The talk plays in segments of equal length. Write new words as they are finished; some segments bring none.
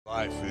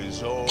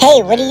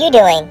Hey, what are you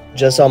doing?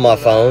 Just on my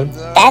phone.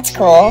 That's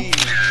cool.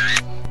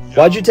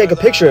 Why'd you take a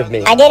picture of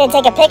me? I didn't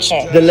take a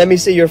picture. Then let me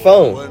see your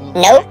phone.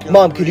 Nope.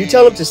 Mom, could you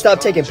tell him to stop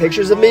taking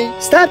pictures of me?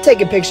 Stop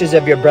taking pictures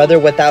of your brother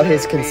without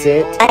his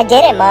consent. I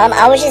didn't, Mom.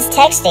 I was just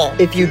texting.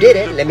 If you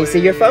didn't, let me see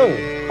your phone.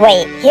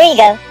 Wait, here you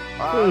go.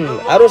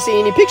 I don't see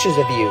any pictures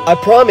of you. I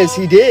promise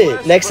he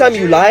did. Next time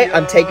you lie,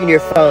 I'm taking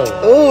your phone.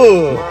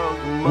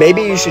 Ooh.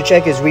 Maybe you should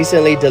check his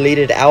recently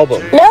deleted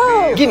album.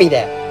 No! Give me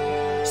that.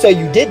 So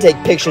you did take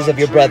pictures of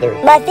your brother.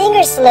 My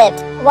finger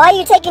slipped. Why are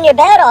you taking your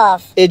bat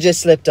off? It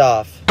just slipped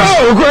off.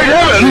 Oh, great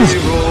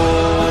heavens!